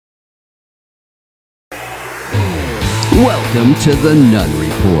Welcome to the Nunn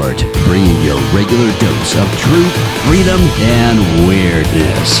Report, bringing your regular dose of truth, freedom, and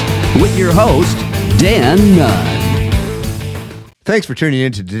weirdness. With your host, Dan Nunn. Thanks for tuning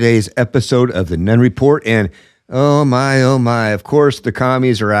in to today's episode of the Nunn Report. And oh my, of course, the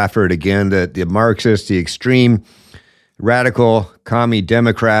commies are after it again. The Marxists, the extreme radical commie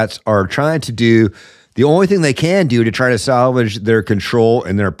Democrats are trying to do the only thing they can do to try to salvage their control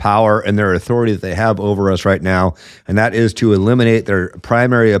and their power and their authority that they have over us right now, and that is to eliminate their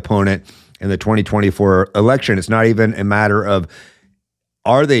primary opponent in the 2024 election. It's not even a matter of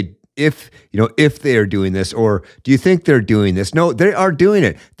if they are doing this, or do you think they're doing this? No, they are doing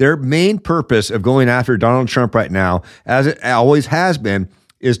it. Their main purpose of going after Donald Trump right now, as it always has been,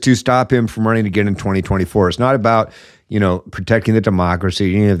 is to stop him from running again in 2024. It's not about protecting the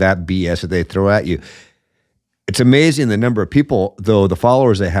democracy, any of that BS that they throw at you. It's amazing the number of people, though, the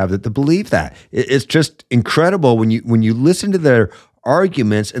followers they have that believe that. It's just incredible when you listen to their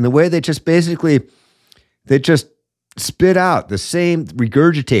arguments and the way they just spit out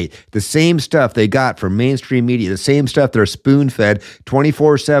regurgitate the same stuff they got from mainstream media, the same stuff they're spoon-fed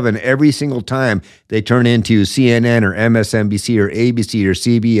 24/7 every single time they turn into CNN or MSNBC or ABC or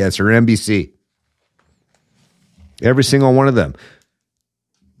CBS or NBC. Every single one of them.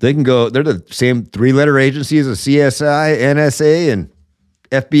 They're the same three-letter agencies as CSI, NSA, and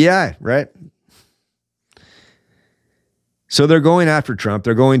FBI, right? So they're going after Trump.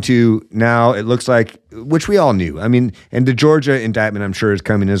 They're going to now, it looks like, which we all knew. I mean, and the Georgia indictment, I'm sure, is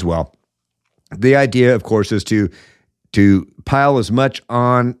coming as well. The idea, of course, is to pile as much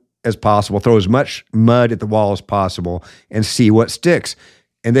on as possible, throw as much mud at the wall as possible, and see what sticks.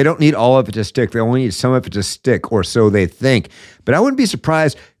 And they don't need all of it to stick. They only need some of it to stick, or so they think. But I wouldn't be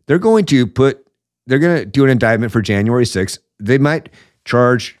surprised. They're going to do an indictment for January 6th. They might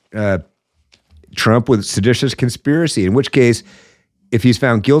charge Trump with seditious conspiracy, in which case, if he's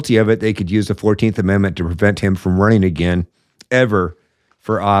found guilty of it, they could use the 14th Amendment to prevent him from running again ever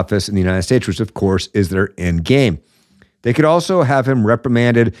for office in the United States, which, of course, is their end game. They could also have him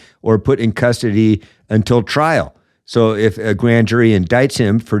reprimanded or put in custody until trial. So if a grand jury indicts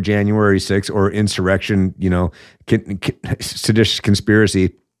him for January 6th or insurrection, seditious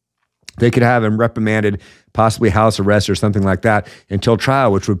conspiracy, they could have him reprimanded, possibly house arrest or something like that, until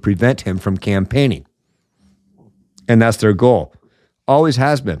trial, which would prevent him from campaigning. And that's their goal. Always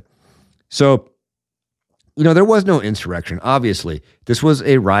has been. So, there was no insurrection, obviously. This was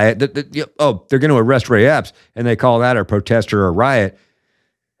a riot. They're going to arrest Ray Epps, and they call that a protest or a riot.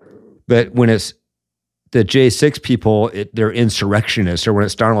 But when it's the J6 people, they're insurrectionists, or when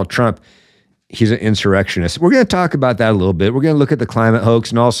it's Donald Trump, he's an insurrectionist. We're going to talk about that a little bit. We're going to look at the climate hoax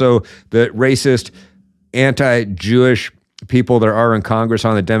and also the racist, anti-Jewish people that are in Congress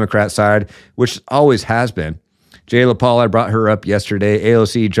on the Democrat side, which always has been. Jay LaPaul, I brought her up yesterday.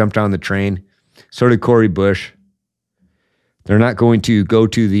 AOC jumped on the train. So did Cori Bush. They're not going to go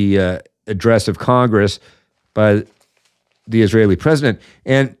to the address of Congress by the Israeli president.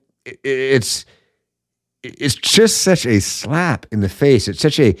 And it's just such a slap in the face. It's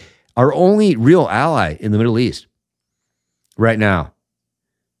our only real ally in the Middle East right now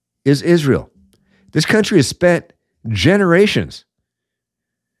is Israel. This country has spent generations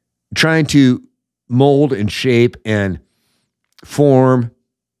trying to mold and shape and form,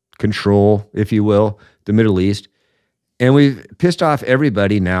 control, if you will, the Middle East. And we've pissed off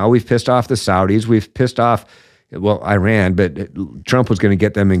everybody now. We've pissed off the Saudis. We've pissed off, Iran, but Trump was going to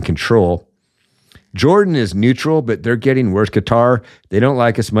get them in control. Jordan is neutral, but they're getting worse. Qatar, they don't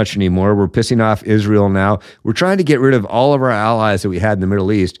like us much anymore. We're pissing off Israel now. We're trying to get rid of all of our allies that we had in the Middle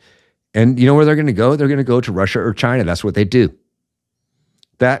East. And you know where they're going to go? They're going to go to Russia or China. That's what they do.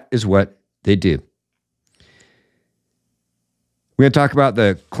 That is what they do. We're going to talk about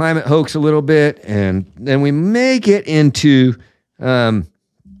the climate hoax a little bit, and then we may get into the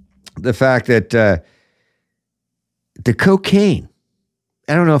fact that the cocaine,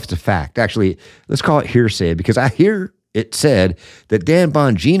 I don't know if it's a fact. Actually, let's call it hearsay, because I hear it said that Dan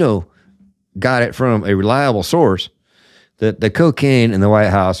Bongino got it from a reliable source, that the cocaine in the White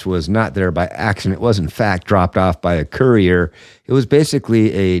House was not there by accident. It was, in fact, dropped off by a courier. It was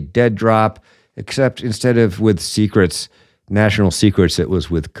basically a dead drop, except instead of with secrets, national secrets, it was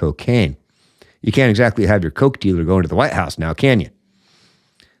with cocaine. You can't exactly have your coke dealer going to the White House now, can you?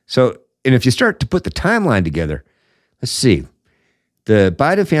 So, and if you start to put the timeline together, let's see. The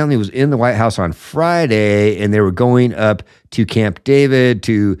Biden family was in the White House on Friday, and they were going up to Camp David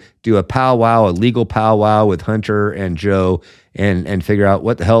to do a legal powwow with Hunter and Joe, and figure out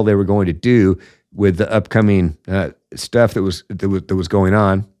what the hell they were going to do with the upcoming stuff that was going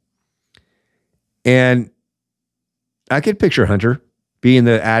on. And I could picture Hunter being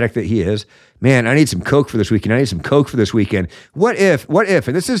the addict that he is. Man, I need some Coke for this weekend. I need some Coke for this weekend. What if,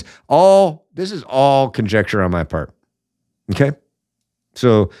 and this is all conjecture on my part. Okay.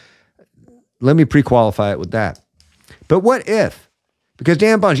 So let me pre-qualify it with that. But what if, because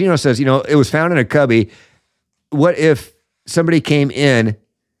Dan Bongino says, it was found in a cubby. What if somebody came in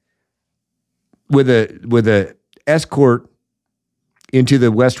with a escort into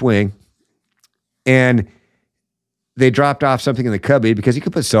the West Wing and they dropped off something in the cubby because you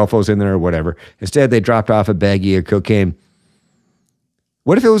could put cell phones in there or whatever. Instead, they dropped off a baggie of cocaine.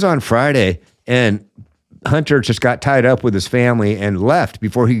 What if it was on Friday and Hunter just got tied up with his family and left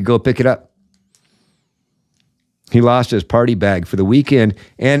before he could go pick it up? He lost his party bag for the weekend.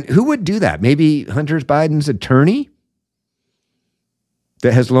 And who would do that? Maybe Hunter Biden's attorney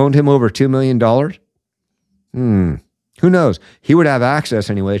that has loaned him over $2 million? Who knows? He would have access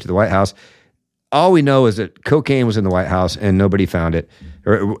anyway to the White House. All we know is that cocaine was in the White House and nobody found it.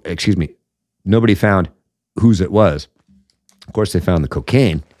 Or, excuse me, nobody found whose it was. Of course, they found the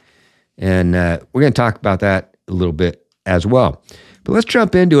cocaine. And we're going to talk about that a little bit as well. But let's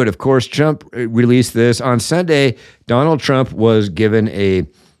jump into it. Of course, Trump released this. On Sunday, Donald Trump was given a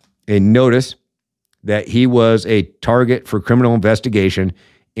notice that he was a target for criminal investigation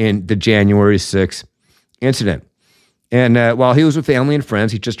in the January 6th incident. And while he was with family and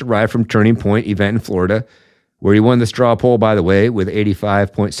friends, he just arrived from Turning Point event in Florida, where he won the straw poll, by the way, with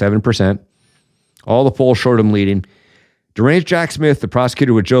 85.7%. All the polls showed him leading. Deranged Jack Smith, the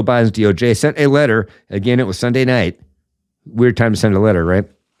prosecutor with Joe Biden's DOJ, sent a letter. Again, it was Sunday night. Weird time to send a letter, right?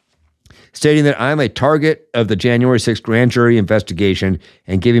 Stating that I'm a target of the January 6th grand jury investigation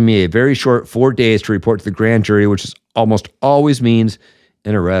and giving me a very short 4 days to report to the grand jury, which is almost always means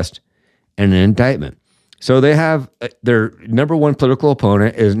an arrest and an indictment. So they have their number one political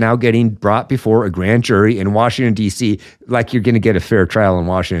opponent is now getting brought before a grand jury in Washington, D.C., like you're going to get a fair trial in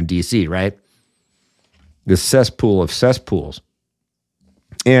Washington, D.C., right? The cesspool of cesspools.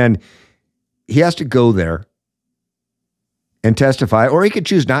 And he has to go there and testify, or he could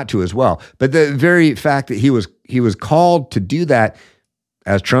choose not to as well. But the very fact that he was called to do that,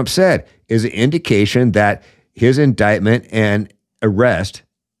 as Trump said, is an indication that his indictment and arrest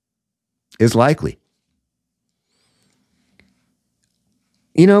is likely.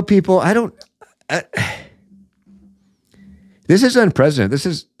 People, this is unprecedented. This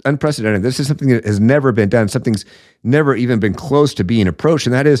is unprecedented. This is something that has never been done. Something's never even been close to being approached.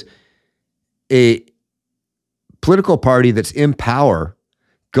 And that is a political party that's in power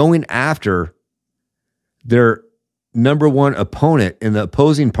going after their number one opponent in the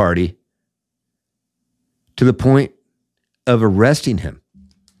opposing party to the point of arresting him.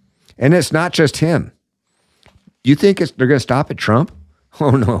 And it's not just him. You think they're going to stop at Trump?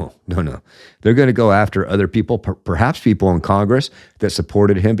 Oh, no. They're going to go after other people, perhaps people in Congress that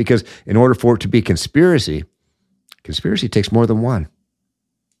supported him, because in order for it to be conspiracy takes more than one.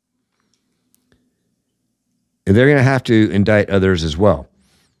 And they're going to have to indict others as well.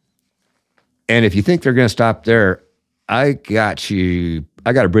 And if you think they're going to stop there, I got you.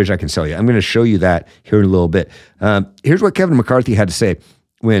 I got a bridge I can sell you. I'm going to show you that here in a little bit. Here's what Kevin McCarthy had to say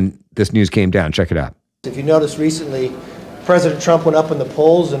when this news came down. Check it out. If you notice recently, President Trump went up in the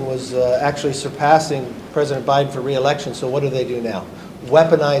polls and was actually surpassing President Biden for re-election. So what do now?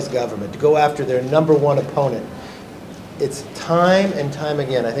 Weaponize government to go after their number one opponent. It's time and time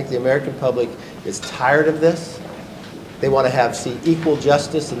again. I think the American public is tired of this. They want to see equal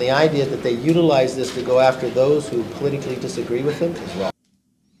justice, and the idea that they utilize this to go after those who politically disagree with them is wrong.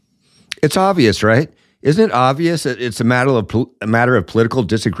 It's obvious, right? Isn't it obvious that it's a matter of political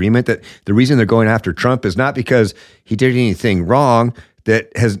disagreement, that the reason they're going after Trump is not because he did anything wrong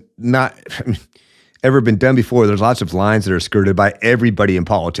that has not ever been done before? There's lots of lines that are skirted by everybody in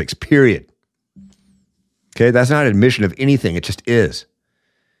politics, period. Okay, that's not an admission of anything. It just is.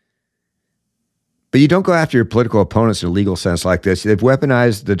 But you don't go after your political opponents in a legal sense like this. They've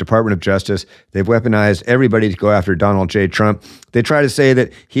weaponized the Department of Justice. They've weaponized everybody to go after Donald J. Trump. They try to say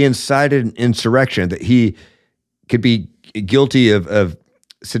that he incited an insurrection, that he could be guilty of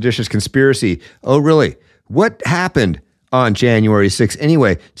seditious conspiracy. Oh, really? What happened on January 6th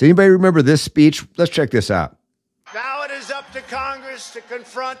anyway? Does anybody remember this speech? Let's check this out. Now it is up to Congress to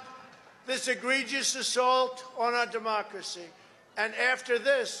confront this egregious assault on our democracy. And after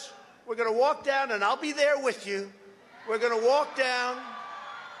this, we're going to walk down, and I'll be there with you. We're going to walk down.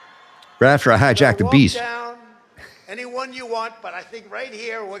 Right after I hijacked the beast. Down anyone you want, but I think right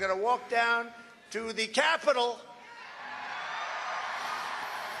here we're going to walk down to the Capitol,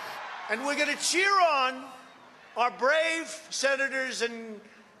 and we're going to cheer on our brave senators and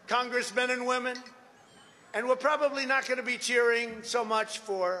congressmen and women And we're probably not going to be cheering so much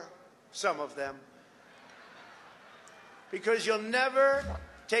for some of them, because you'll never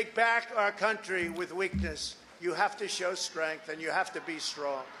take back our country with weakness. You have to show strength, and you have to be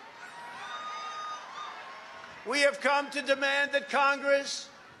strong. We have come to demand that Congress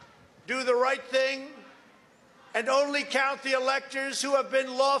do the right thing and only count the electors who have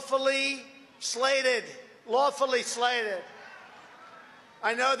been lawfully slated. Lawfully slated.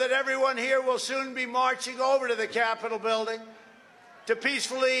 I know that everyone here will soon be marching over to the Capitol building to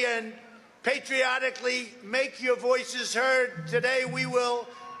peacefully and patriotically make your voices heard. Today we will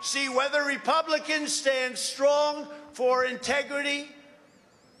see whether Republicans stand strong for integrity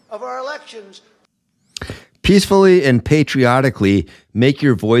of our elections. Peacefully and patriotically make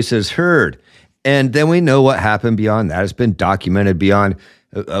your voices heard. And then we know what happened beyond that. It's been documented beyond.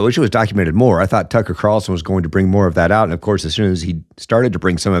 I wish it was documented more. I thought Tucker Carlson was going to bring more of that out. And of course, as soon as he started to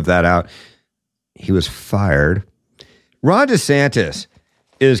bring some of that out, he was fired. Ron DeSantis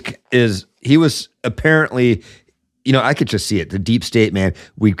he was apparently, I could just see it. The deep state, man.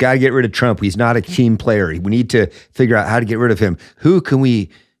 We've got to get rid of Trump. He's not a team player. We need to figure out how to get rid of him. Who can we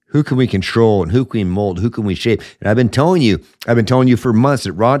control, and who can we mold? Who can we shape? And I've been telling you for months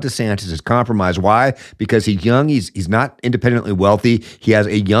that Ron DeSantis is compromised. Why? Because he's young. He's not independently wealthy. He has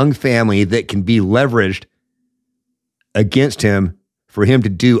a young family that can be leveraged against him for him to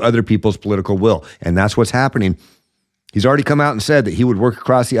do other people's political will. And that's what's happening. He's already come out and said that he would work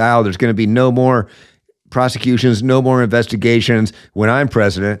across the aisle. There's going to be no more prosecutions, no more investigations when I'm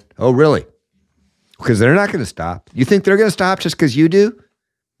president. Oh, really? Because they're not going to stop. You think they're going to stop just because you do?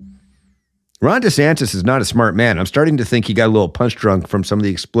 Ron DeSantis is not a smart man. I'm starting to think he got a little punch drunk from some of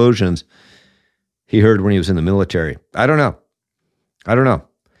the explosions he heard when he was in the military. I don't know.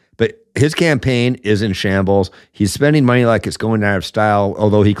 But his campaign is in shambles. He's spending money like it's going out of style,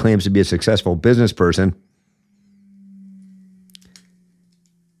 although he claims to be a successful business person.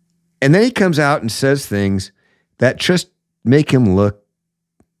 And then he comes out and says things that just make him look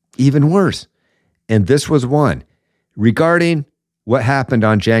even worse. And this was one regarding what happened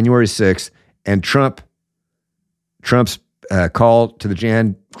on January 6th and Trump's call to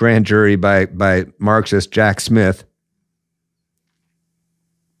the grand jury by Marxist Jack Smith,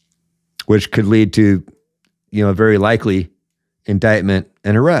 which could lead to, a very likely indictment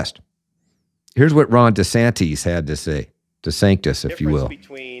and arrest. Here's what Ron DeSantis had to say, DeSantis, if you will.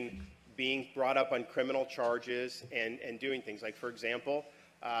 Between being brought up on criminal charges and doing things like, for example,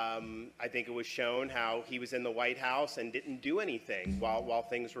 I think it was shown how he was in the White House and didn't do anything while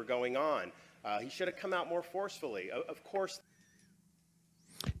things were going on. He should have come out more forcefully. Of course.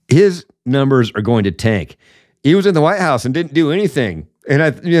 His numbers are going to tank. He was in the White House and didn't do anything. And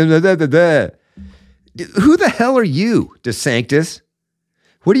who the hell are you, DeSantis?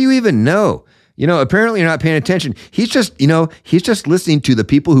 What do you even know? Apparently you're not paying attention. He's just listening to the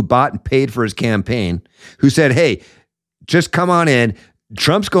people who bought and paid for his campaign, who said, hey, just come on in.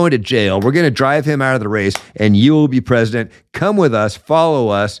 Trump's going to jail. We're going to drive him out of the race, and you will be president. Come with us, follow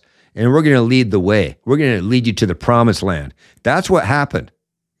us, and we're going to lead the way. We're going to lead you to the promised land. That's what happened.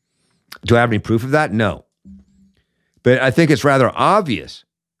 Do I have any proof of that? No. But I think it's rather obvious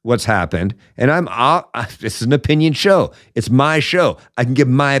what's happened, and this is an opinion show. It's my show. I can give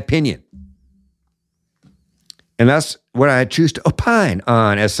my opinion. And that's what I choose to opine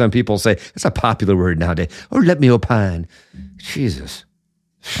on, as some people say. It's a popular word nowadays. Or let me opine. Jesus.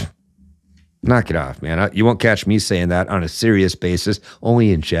 Knock it off, man. You won't catch me saying that on a serious basis,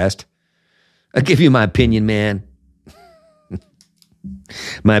 only in jest. I'll give you my opinion, man.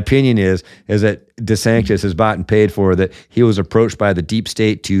 My opinion is that DeSantis has bought and paid for, that he was approached by the deep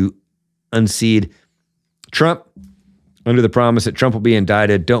state to unseat Trump under the promise that Trump will be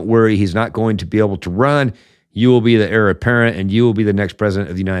indicted. Don't worry, he's not going to be able to run. You will be the heir apparent, and you will be the next president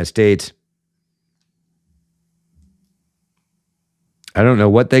of the United States. I don't know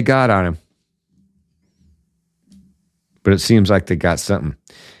what they got on him, but it seems like they got something.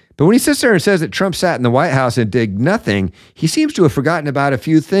 But when he sits there and says that Trump sat in the White House and did nothing, he seems to have forgotten about a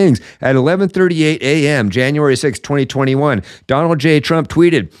few things. At 11:38 a.m., January 6, 2021, Donald J. Trump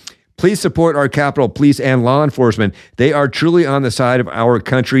tweeted, "Please support our Capitol Police and law enforcement. They are truly on the side of our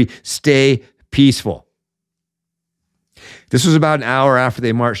country. Stay peaceful." This was about an hour after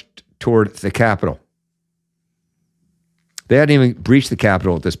they marched toward the Capitol. They hadn't even breached the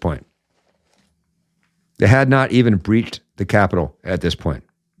Capitol at this point. They had not even breached the Capitol at this point,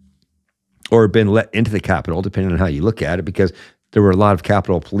 or been let into the Capitol, depending on how you look at it, because there were a lot of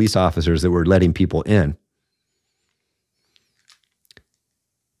Capitol police officers that were letting people in.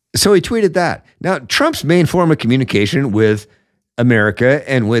 So he tweeted that. Now, Trump's main form of communication with America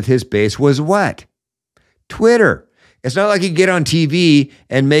and with his base was what? Twitter. It's not like you get on TV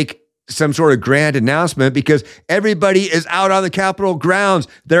and make some sort of grand announcement because everybody is out on the Capitol grounds.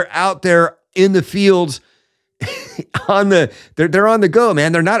 They're out there in the fields they're on the go,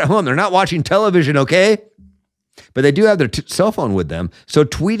 man. They're not at home. They're not watching television, okay? But they do have their cell phone with them. So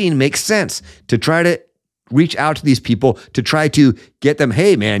tweeting makes sense to try to reach out to these people to try to get them,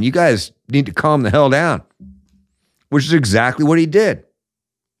 hey, man, you guys need to calm the hell down, which is exactly what he did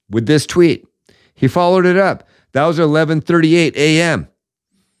with this tweet. He followed it up. That was 11:38 a.m.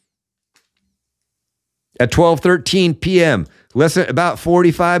 At 12:13 p.m., about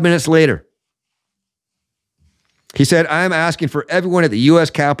 45 minutes later, he said, I'm asking for everyone at the U.S.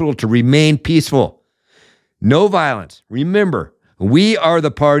 Capitol to remain peaceful. No violence. Remember, we are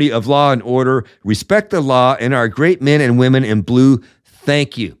the party of law and order. Respect the law and our great men and women in blue.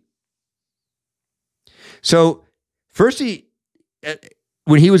 Thank you. So first,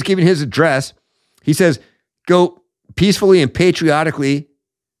 when he was giving his address, he says, go peacefully and patriotically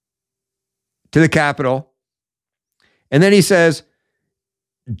to the Capitol. And then he says,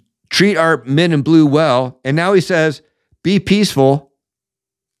 treat our men in blue well. And now he says, be peaceful,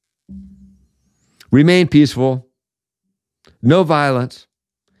 remain peaceful, no violence.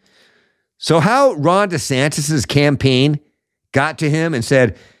 So how Ron DeSantis' campaign got to him and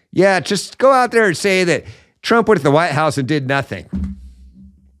said, yeah, just go out there and say that Trump went to the White House and did nothing.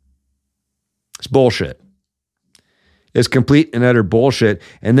 It's bullshit. It's complete and utter bullshit.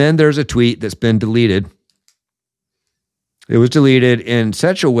 And then there's a tweet that's been deleted. It was deleted in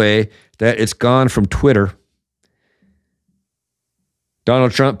such a way that it's gone from Twitter.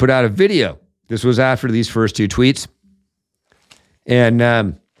 Donald Trump put out a video. This was after these first two tweets.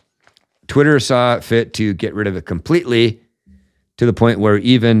 And Twitter saw fit to get rid of it completely to the point where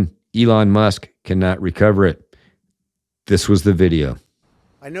even Elon Musk cannot recover it. This was the video.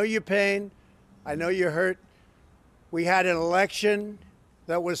 I know your pain. I know you're hurt. We had an election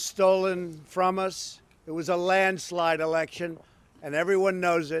that was stolen from us. It was a landslide election, and everyone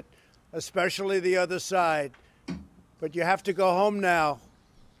knows it, especially the other side. But you have to go home now.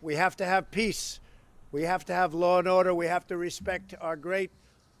 We have to have peace. We have to have law and order. We have to respect our great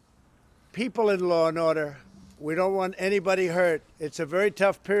people in law and order. We don't want anybody hurt. It's a very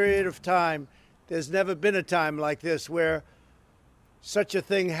tough period of time. There's never been a time like this where such a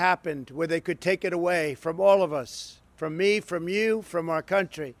thing happened, where they could take it away from all of us, from me, from you, from our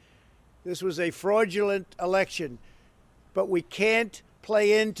country. This was a fraudulent election, but we can't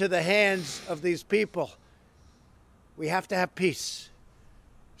play into the hands of these people. We have to have peace.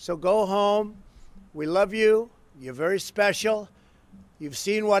 So go home. We love you. You're very special. You've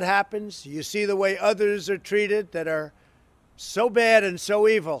seen what happens. You see the way others are treated that are so bad and so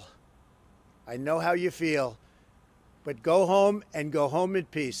evil. I know how you feel, but go home and go home in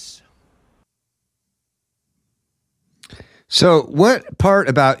peace. So what part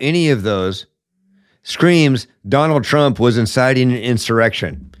about any of those screams Donald Trump was inciting an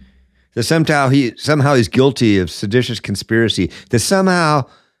insurrection? That somehow he's guilty of seditious conspiracy. That somehow,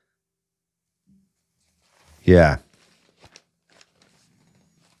 yeah.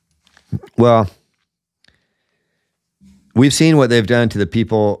 Well, we've seen what they've done to the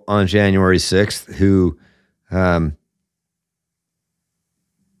people on January 6th who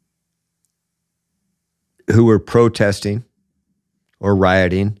were protesting or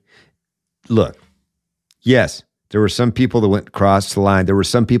rioting. Look, yes, there were some people that went across the line. There were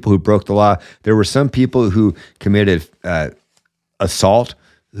some people who broke the law. There were some people who committed assault,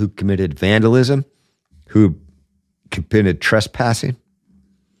 who committed vandalism, who committed trespassing.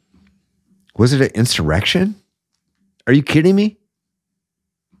 Was it an insurrection? Are you kidding me?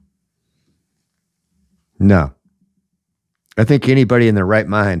 No. I think anybody in their right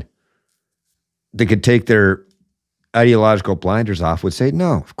mind that could take their ideological blinders off would say,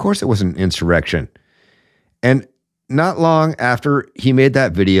 no, of course it wasn't an insurrection. And not long after he made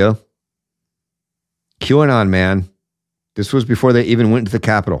that video, QAnon, man, this was before they even went to the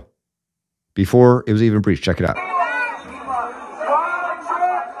Capitol, before it was even breached. Check it out.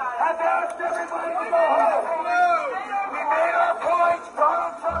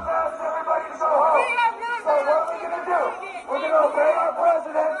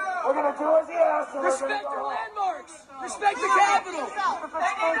 Respect our landmarks. Respect the Capitol.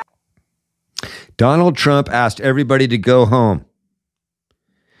 Donald Trump asked everybody to go home.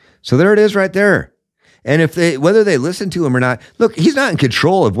 So there it is right there. And whether they listen to him or not, look, he's not in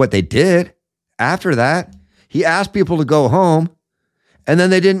control of what they did. After that, he asked people to go home, and then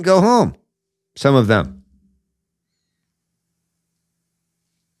they didn't go home. Some of them.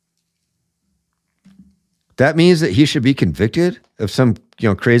 that means that he should be convicted of some,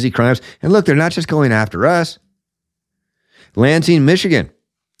 crazy crimes. And look, they're not just going after us. Lansing, Michigan,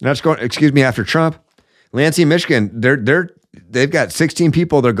 not just going, after Trump. Lansing, Michigan, they've got 16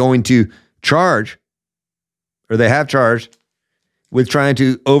 people they're going to charge, or they have charged, with trying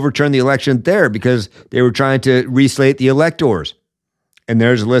to overturn the election there because they were trying to reslate the electors. And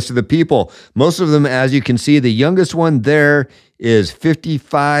there's a list of the people. Most of them, as you can see, the youngest one there is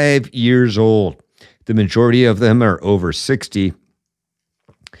 55 years old. The majority of them are over 60,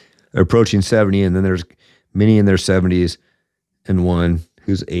 approaching 70, and then there's many in their 70s and one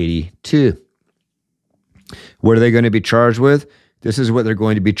who's 82. What are they going to be charged with? This is what they're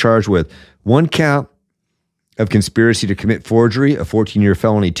going to be charged with. 1 count of conspiracy to commit forgery, a 14-year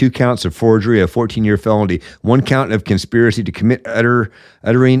felony. 2 counts of forgery, a 14-year felony. 1 count of conspiracy to commit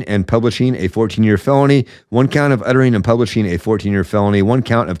uttering and publishing, a 14-year felony. 1 count of uttering and publishing, a 14-year felony. 1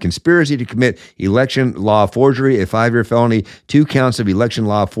 count of conspiracy to commit election law forgery, a 5-year felony. 2 counts of election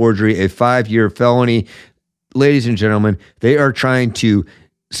law forgery, a 5-year felony. Ladies and gentlemen, they are trying to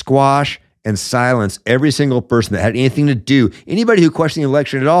squash and silence every single person that had anything to do, anybody who questioned the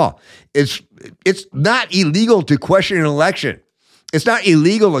election at all. It's not illegal to question an election. It's not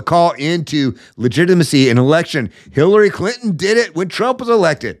illegal to call into legitimacy an election. Hillary Clinton did it when Trump was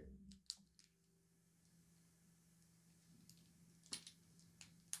elected.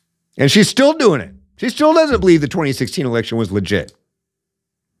 And she's still doing it. She still doesn't believe the 2016 election was legit.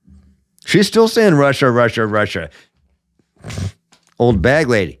 She's still saying Russia, Russia, Russia. Old bag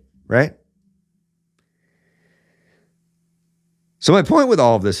lady, right? So my point with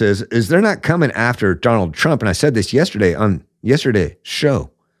all of this is they're not coming after Donald Trump. And I said this yesterday on yesterday's show.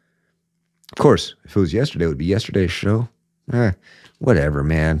 Of course, if it was yesterday, it would be yesterday's show. Whatever,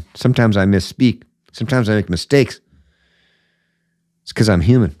 man. Sometimes I misspeak. Sometimes I make mistakes. It's because I'm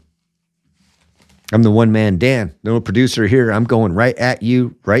human. I'm the one-man Dan. No producer here. I'm going right at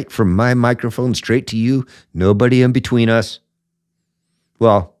you, right from my microphone, straight to you. Nobody in between us.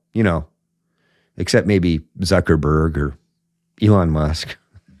 Well, except maybe Zuckerberg or Elon Musk.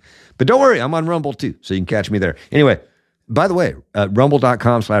 But don't worry, I'm on Rumble too, so you can catch me there. Anyway, by the way,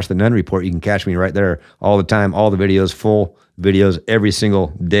 rumble.com/the Nunn Report, you can catch me right there all the time, all the videos, full videos every single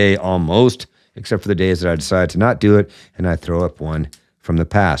day almost, except for the days that I decide to not do it, and I throw up one from the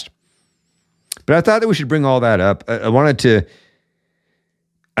past. But I thought that we should bring all that up. I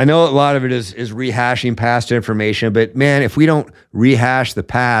know a lot of it is rehashing past information, but man, if we don't rehash the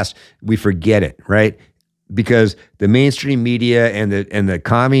past, we forget it, right? Because the mainstream media and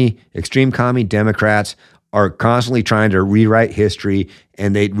the extreme commie Democrats are constantly trying to rewrite history,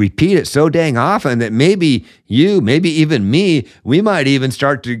 and they repeat it so dang often that maybe you, maybe even me, we might even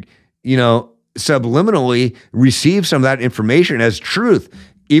start to, subliminally receive some of that information as truth,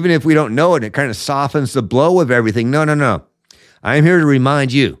 even if we don't know it. It kind of softens the blow of everything. No. I'm here to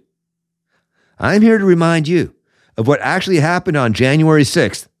remind you. I'm here to remind you of what actually happened on January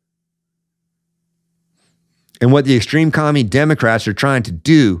 6th. And what the extreme commie Democrats are trying to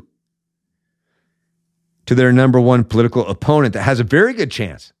do to their number one political opponent that has a very good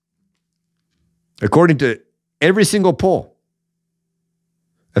chance, according to every single poll,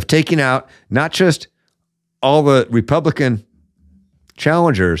 of taking out not just all the Republican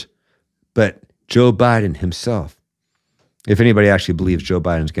challengers, but Joe Biden himself. If anybody actually believes Joe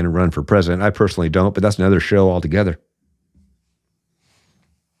Biden's going to run for president, I personally don't, but that's another show altogether.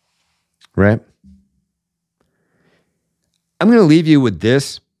 Right? I'm going to leave you with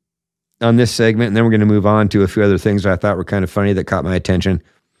this on this segment, and then we're going to move on to a few other things that I thought were kind of funny that caught my attention.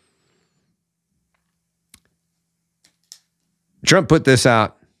 Trump put this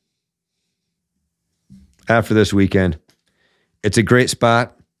out after this weekend. It's a great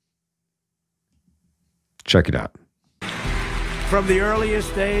spot. Check it out. From the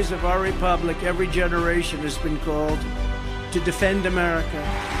earliest days of our republic, every generation has been called to defend America.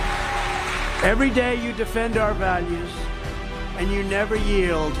 Every day you defend our values, and you never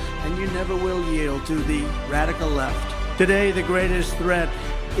yield, and you never will yield to the radical left. Today, the greatest threat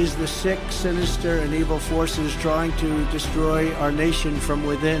is the sick, sinister, and evil forces trying to destroy our nation from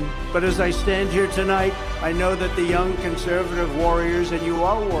within. But as I stand here tonight, I know that the young conservative warriors, and you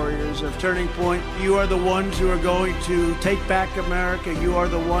are warriors of Turning Point, you are the ones who are going to take back America. You are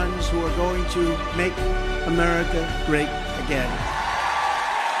the ones who are going to make America great again.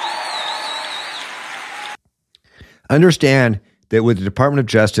 Understand that with the Department of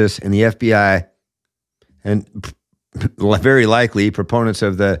Justice and the FBI, and very likely proponents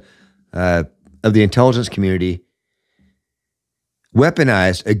of the intelligence community,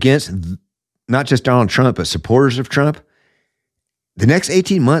 weaponized against not just Donald Trump, but supporters of Trump, the next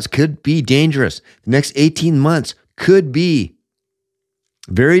 18 months could be dangerous. The next 18 months could be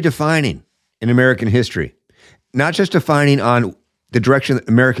very defining in American history. Not just defining on the direction that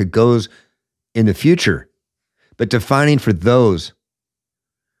America goes in the future, but defining for those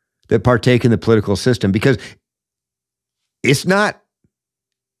that partake in the political system. Because it's not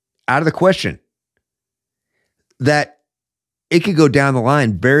out of the question that it could go down the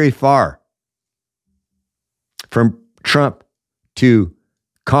line very far from Trump to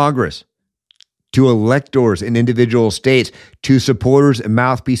Congress, to electors in individual states, to supporters and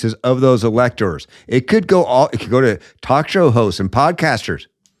mouthpieces of those electors. It could go to talk show hosts and podcasters.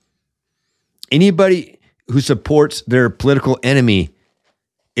 Anybody who supports their political enemy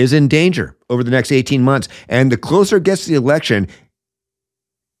is in danger over the next 18 months. And the closer it gets to the election,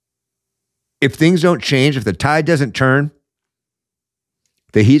 if things don't change, if the tide doesn't turn,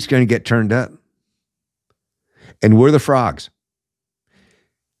 the heat's going to get turned up. And we're the frogs.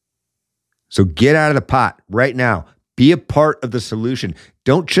 So get out of the pot right now. Be a part of the solution.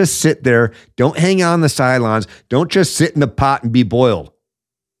 Don't just sit there. Don't hang out on the sidelines. Don't just sit in the pot and be boiled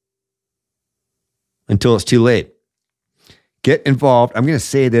until it's too late. Get involved. I'm going to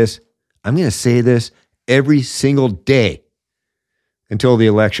say this every single day until the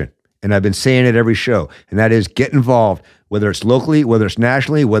election. And I've been saying it every show. And that is, get involved, whether it's locally, whether it's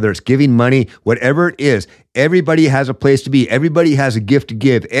nationally, whether it's giving money, whatever it is. Everybody has a place to be. Everybody has a gift to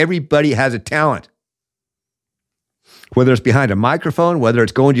give. Everybody has a talent. Whether it's behind a microphone, whether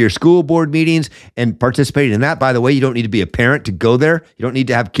it's going to your school board meetings and participating in that. By the way, you don't need to be a parent to go there. You don't need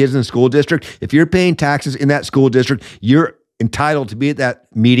to have kids in the school district. If you're paying taxes in that school district, you're entitled to be at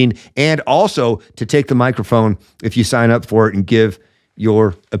that meeting and also to take the microphone if you sign up for it and give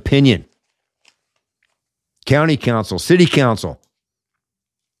your opinion. County council, city council,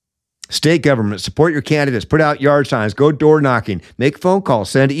 state government, support your candidates, put out yard signs, go door knocking, make phone calls,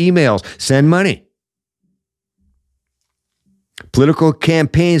 send emails, send money. Political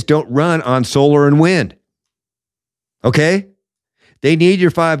campaigns don't run on solar and wind. Okay? They need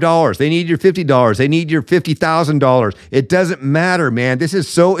your $5. They need your $50. They need your $50,000. It doesn't matter, man. This is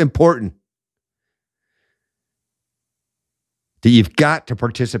so important that you've got to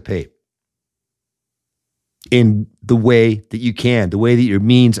participate in the way that you can, the way that your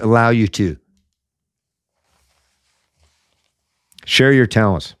means allow you to. Share your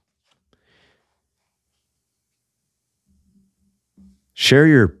talents. Share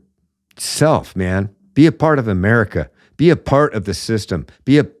yourself, man. Be a part of America. Be a part of the system.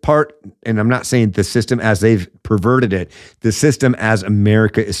 Be a part, and I'm not saying the system as they've perverted it, the system as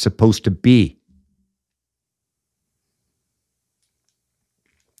America is supposed to be.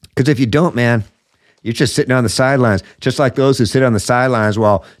 Because if you don't, man, you're just sitting on the sidelines, just like those who sit on the sidelines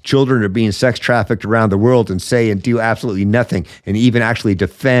while children are being sex trafficked around the world and say and do absolutely nothing and even actually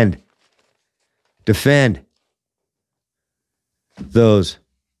defend those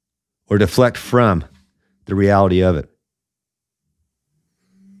or deflect from the reality of it.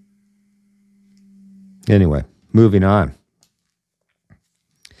 Anyway, moving on.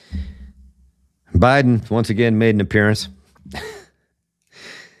 Biden once again made an appearance.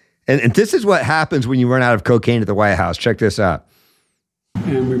 And this is what happens when you run out of cocaine at the White House. Check this out.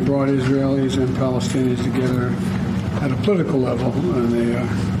 And we brought Israelis and Palestinians together at a political level, and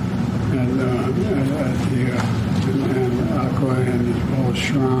Aqua and Paul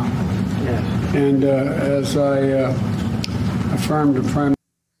Schramm. Yes. And as I affirmed to Prime.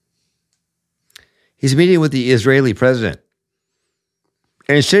 He's meeting with the Israeli president.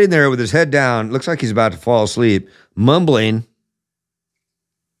 And he's sitting there with his head down, looks like he's about to fall asleep, mumbling.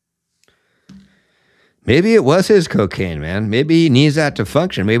 Maybe it was his cocaine, man. Maybe he needs that to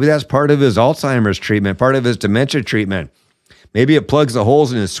function. Maybe that's part of his Alzheimer's treatment, part of his dementia treatment. Maybe it plugs the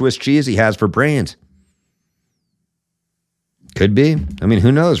holes in his Swiss cheese he has for brains. Could be. I mean,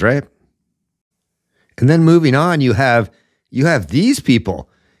 who knows, right? And then moving on, you have these people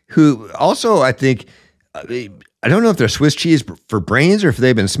who also, I think, I don't know if they're Swiss cheese for brains or if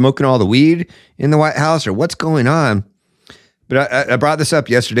they've been smoking all the weed in the White House or what's going on. But I brought this up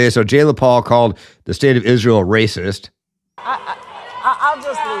yesterday. So Jay LaPaul called the state of Israel racist. I'll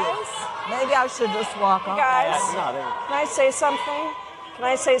just leave. Maybe I should just walk off. Guys, can I say something? Can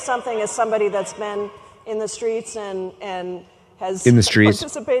I say something as somebody that's been in the streets and has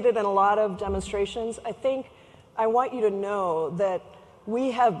participated in a lot of demonstrations? I want you to know that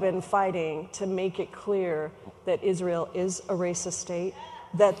we have been fighting to make it clear that Israel is a racist state,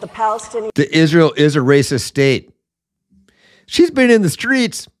 that the Palestinian... That Israel is a racist state. She's been in the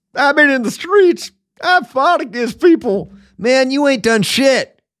streets. I've been in the streets. I've fought against people. Man, you ain't done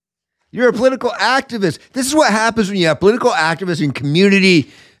shit. You're a political activist. This is what happens when you have political activists and community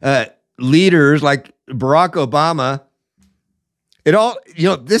leaders like Barack Obama. It all,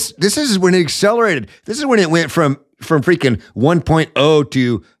 this is when it accelerated. This is when it went from freaking 1.0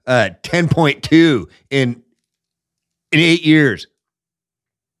 to 10.2 in 8 years.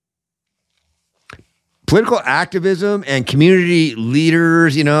 Political activism and community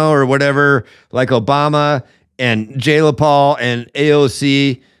leaders, or whatever, like Obama and J. LaPaul and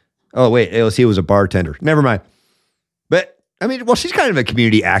AOC. Oh, wait, AOC was a bartender. Never mind. But, she's kind of a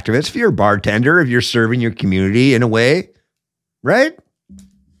community activist. If you're a bartender, if you're serving your community in a way, right?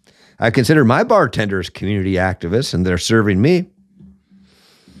 I consider my bartenders community activists, and they're serving me.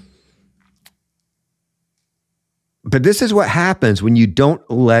 But this is what happens when you don't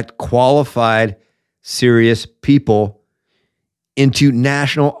let qualified, serious people into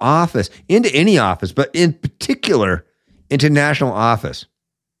national office, into any office, but in particular, into national office.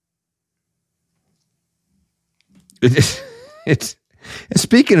 It's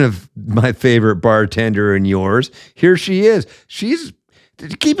speaking of my favorite bartender and yours, here she is.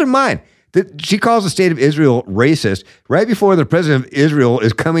 Keep in mind that she calls the state of Israel racist right before the president of Israel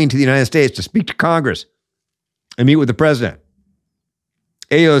is coming to the United States to speak to Congress and meet with the president.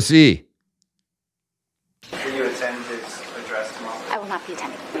 AOC. Will you attend his address tomorrow? I will not be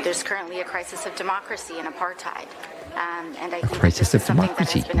attending. There's currently a crisis of democracy and apartheid. And I think crisis this is of something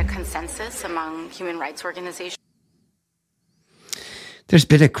democracy. that has been a consensus among human rights organizations. There's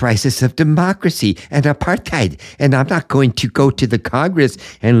been a crisis of democracy and apartheid, and I'm not going to go to the Congress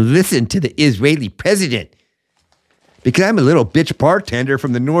and listen to the Israeli president because I'm a little bitch bartender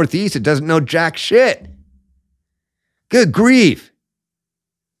from the Northeast that doesn't know jack shit. Good grief.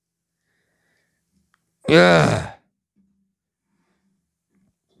 Ugh.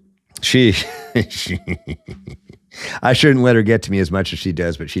 She I shouldn't let her get to me as much as she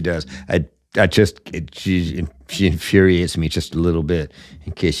does, but she does. She infuriates me just a little bit,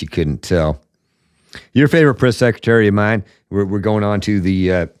 in case you couldn't tell. Your favorite press secretary of mine, we're going on to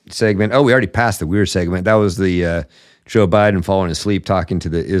the segment. Oh, we already passed the weird segment. That was the Joe Biden falling asleep talking to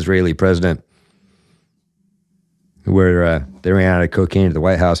the Israeli president, where they ran out of cocaine at the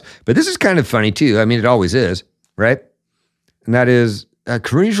White House. But this is kind of funny, too. It always is, right? And that is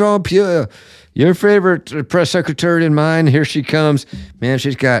Karine Jean-Pierre, your favorite press secretary and mine. Here she comes. Man,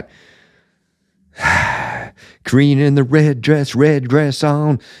 she's got Karine in the red dress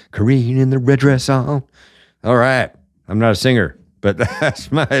on. Karine in the red dress on. All right. I'm not a singer, but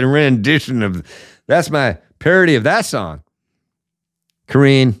that's my rendition that's my parody of that song.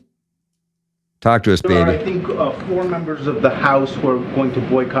 Karine, talk to us, baby. I think 4 members of the House were going to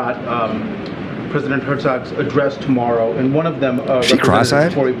boycott President Herzog's address tomorrow, and one of them,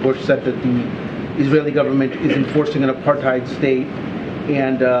 Representative Cori Bush, said that the Israeli government is enforcing an apartheid state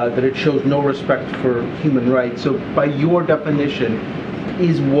and that it shows no respect for human rights. So by your definition,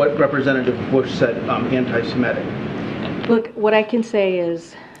 is what Representative Bush said anti-Semitic? Look, what I can say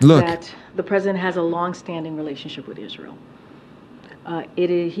is that the president has a long-standing relationship with Israel.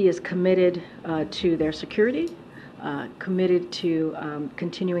 He is committed to their security, committed to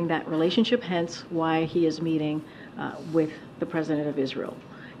continuing that relationship, hence why he is meeting with the president of Israel.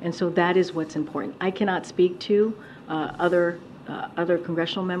 And so that is what's important. I cannot speak to other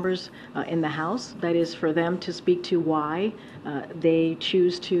congressional members in the House. That is for them to speak to why they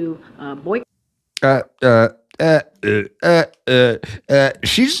choose to boycott.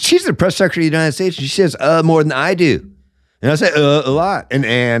 She's the press secretary of the United States. She says more than I do, and I say a lot.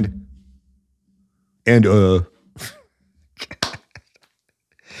 And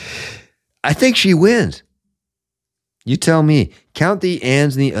I think she wins. You tell me. Count the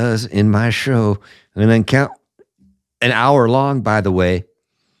ands and the uhs in my show, and then count an hour long, by the way,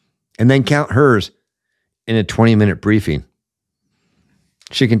 and then count hers in a 20-minute briefing.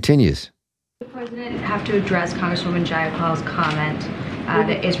 She continues. The president have to address Congresswoman Jayapal's comment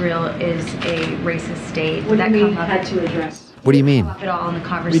that Israel is a racist state. What do you mean had to address? What do you mean? At all in the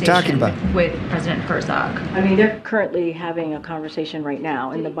What are you talking conversation about? with President Herzog? I mean, they're currently having a conversation right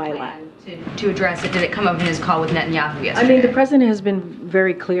now in the bilat. To address it, did it come up in his call with Netanyahu yesterday? I mean, the president has been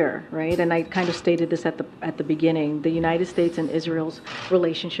very clear, right? And I kind of stated this at the beginning. The United States and Israel's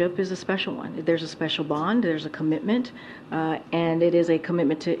relationship is a special one. There's a special bond. There's a commitment, and it is a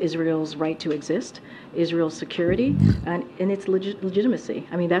commitment to Israel's right to exist, Israel's security, and its legitimacy.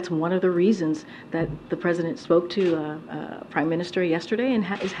 I mean, that's one of the reasons that the president spoke to Prime Minister yesterday and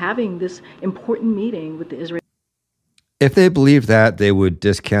is having this important meeting with the Israel. If they believe that, they would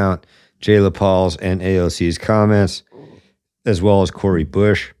discount J. LaPaul's and AOC's comments, as well as Cori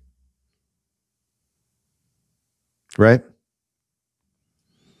Bush. Right?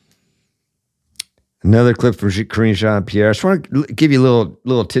 Another clip from Karine Jean-Pierre. I just want to give you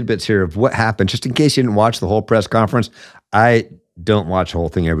little tidbits here of what happened, just in case you didn't watch the whole press conference. I don't watch the whole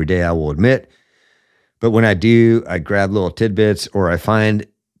thing every day, I will admit. But when I do, I grab little tidbits or I find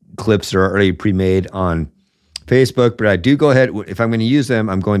clips that are already pre-made on Facebook. But I do go ahead, if I'm going to use them,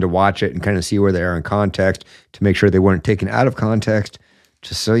 I'm going to watch it and kind of see where they are in context to make sure they weren't taken out of context,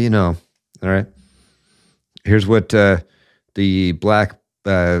 just so you know. All right. Here's what the black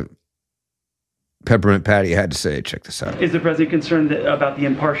Peppermint Patty had to say. Check this out. Is the president concerned about the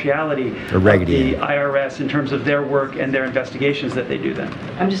impartiality of the IRS in terms of their work and their investigations that they do then?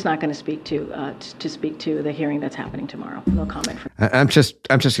 I'm just not going to speak to the hearing that's happening tomorrow. No comment. I'm just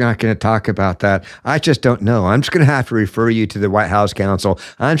not going to talk about that. I just don't know. I'm just going to have to refer you to the White House counsel.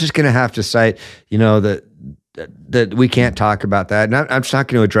 I'm just going to have to cite, that we can't talk about that. And I'm just not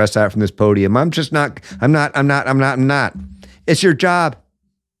going to address that from this podium. I'm not. It's your job.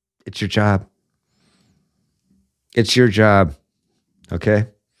 It's your job. It's your job, okay?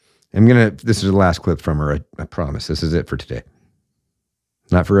 This is the last clip from her, I promise. This is it for today.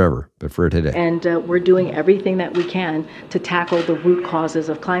 Not forever, but for today. And we're doing everything that we can to tackle the root causes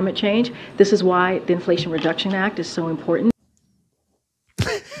of climate change. This is why the Inflation Reduction Act is so important.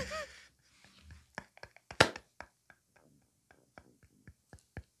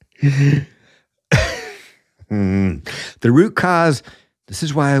 The root cause, this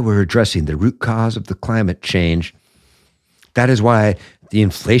is why we're addressing the root cause of the climate change. That is why the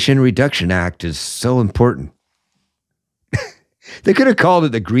Inflation Reduction Act is so important. They could have called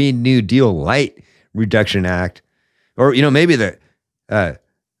it the Green New Deal Light Reduction Act, or maybe the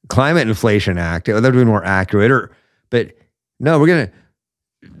Climate Inflation Act. That would be more accurate. But no, we're gonna.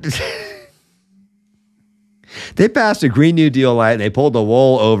 They passed a Green New Deal Light. And they pulled the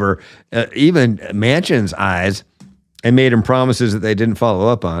wool over even Manchin's eyes and made him promises that they didn't follow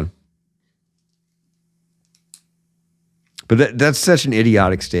up on. But that's such an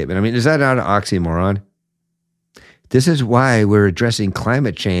idiotic statement. I mean, is that not an oxymoron? This is why we're addressing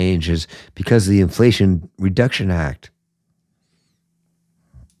climate change, is because of the Inflation Reduction Act.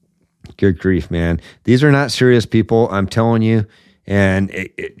 Good grief, man. These are not serious people, I'm telling you. And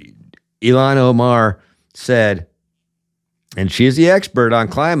Ilhan Omar said, and she's the expert on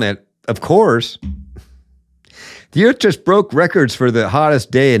climate, of course, the Earth just broke records for the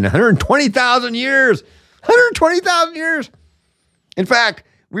hottest day in 120,000 years. 120,000 years. In fact,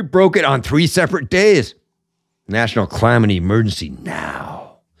 we broke it on 3 separate days. National Climate Emergency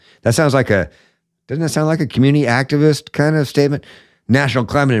now. Doesn't that sound like a community activist kind of statement? National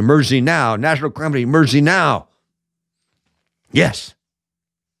Climate Emergency now. National Climate Emergency now. Yes.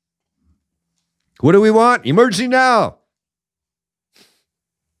 What do we want? Emergency now.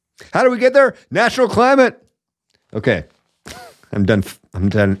 How do we get there? National climate. Okay. I'm done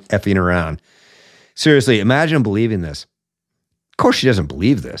effing around. Seriously, imagine believing this. Of course she doesn't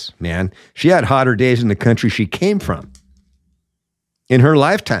believe this, man. She had hotter days in the country she came from in her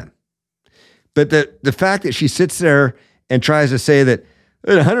lifetime. But the fact that she sits there and tries to say that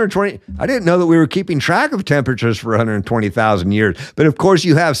 120, I didn't know that we were keeping track of temperatures for 120,000 years. But of course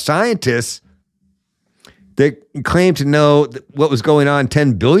you have scientists that claim to know what was going on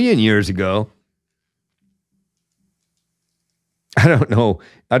 10 billion years ago. I don't know.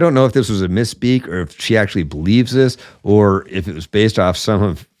 I don't know if this was a misspeak or if she actually believes this or if it was based off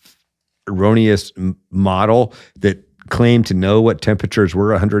some erroneous model that claimed to know what temperatures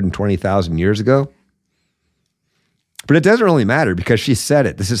were 120,000 years ago. But it doesn't really matter because she said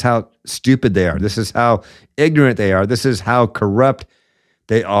it. This is how stupid they are. This is how ignorant they are. This is how corrupt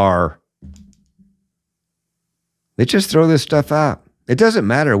they are. They just throw this stuff out. It doesn't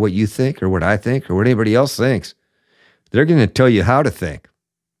matter what you think or what I think or what anybody else thinks. They're going to tell you how to think.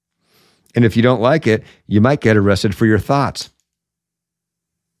 And if you don't like it, you might get arrested for your thoughts.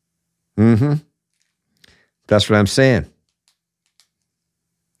 That's what I'm saying.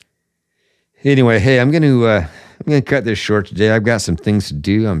 Anyway, hey, I'm going to cut this short today. I've got some things to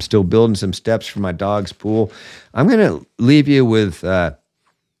do. I'm still building some steps for my dog's pool. I'm going to leave you with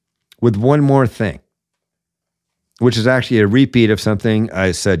one more thing, which is actually a repeat of something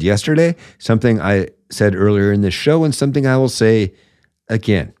I said yesterday, something I said earlier in this show, and something I will say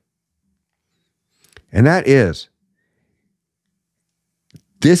again. And that is,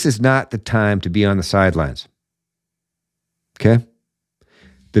 this is not the time to be on the sidelines. Okay?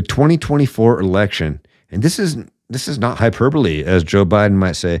 The 2024 election, and this is not hyperbole, as Joe Biden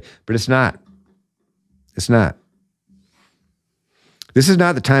might say, but it's not. It's not. This is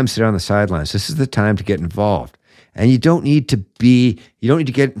not the time to sit on the sidelines. This is the time to get involved. And you don't need to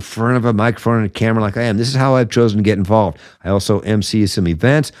get in front of a microphone and a camera like I am. This is how I've chosen to get involved. I also MC some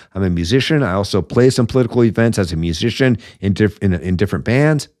events. I'm a musician. I also play some political events as a musician in different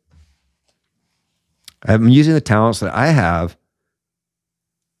bands. I'm using the talents that I have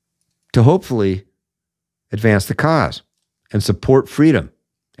to hopefully advance the cause and support freedom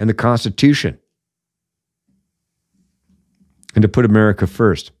and the Constitution and to put America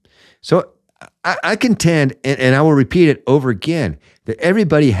first. So I contend, and I will repeat it over again, that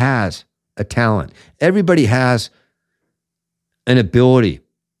everybody has a talent. Everybody has an ability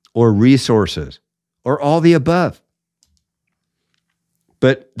or resources or all the above.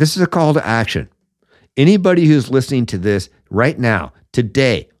 But this is a call to action. Anybody who's listening to this right now,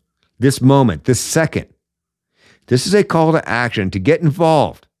 today, this moment, this second, this is a call to action to get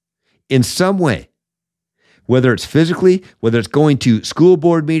involved in some way. Whether it's physically, whether it's going to school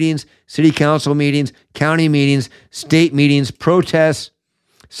board meetings, city council meetings, county meetings, state meetings, protests,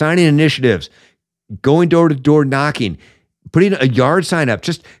 signing initiatives, going door to door knocking, putting a yard sign up,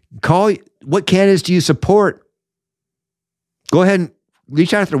 just call, what candidates do you support? Go ahead and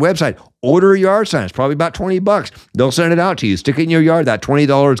reach out to their website, order a yard sign. It's probably about $20. They'll send it out to you. Stick it in your yard. That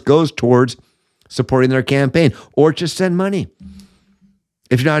 $20 goes towards supporting their campaign, or just send money.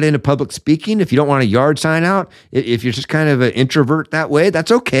 If you're not into public speaking, if you don't want a yard sign out, if you're just kind of an introvert that way, that's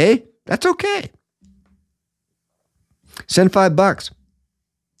okay. That's okay. Send $5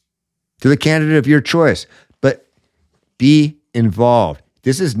 to the candidate of your choice, but be involved.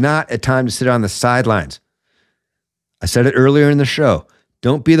 This is not a time to sit on the sidelines. I said it earlier in the show.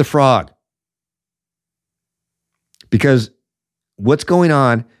 Don't be the frog. Because what's going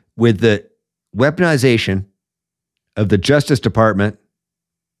on with the weaponization of the Justice Department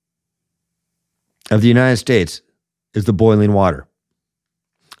of the United States is the boiling water.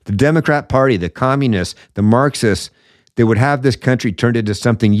 The Democrat Party, the communists, the Marxists, they would have this country turned into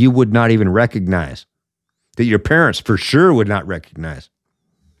something you would not even recognize, that your parents for sure would not recognize,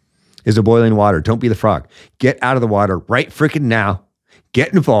 is the boiling water. Don't be the frog. Get out of the water right freaking now.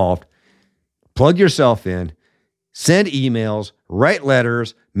 Get involved. Plug yourself in. Send emails. Write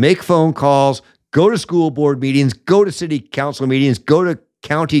letters. Make phone calls. Go to school board meetings. Go to city council meetings. Go to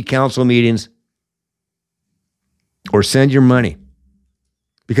county council meetings. Or send your money,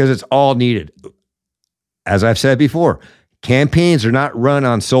 because it's all needed. As I've said before, campaigns are not run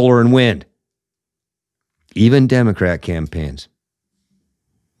on solar and wind. Even Democrat campaigns.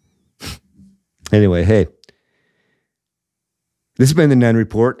 Anyway, hey, this has been the Nunn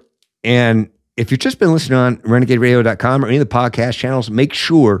Report. And if you've just been listening on renegaderadio.com or any of the podcast channels, make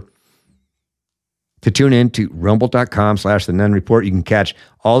sure to tune in to rumble.com/the Nunn Report. You can catch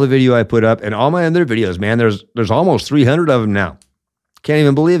all the video I put up and all my other videos, man. There's almost 300 of them now. Can't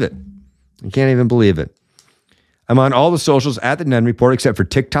even believe it. I can't even believe it. I'm on all the socials at the Nunn Report, except for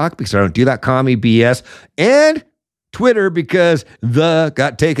TikTok, because I don't do that commie BS, and Twitter, because the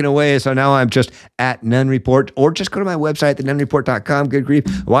got taken away. So now I'm just at Nunn Report, or just go to my website, thenunnreport.com. Good grief.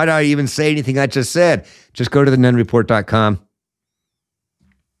 Why did I even say anything I just said? Just go to thenunnreport.com.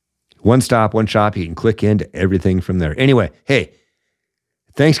 One stop, one shop. You can click into everything from there. Anyway, hey,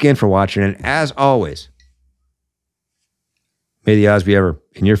 thanks again for watching. And as always, may the odds be ever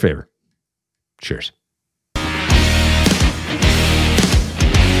in your favor. Cheers.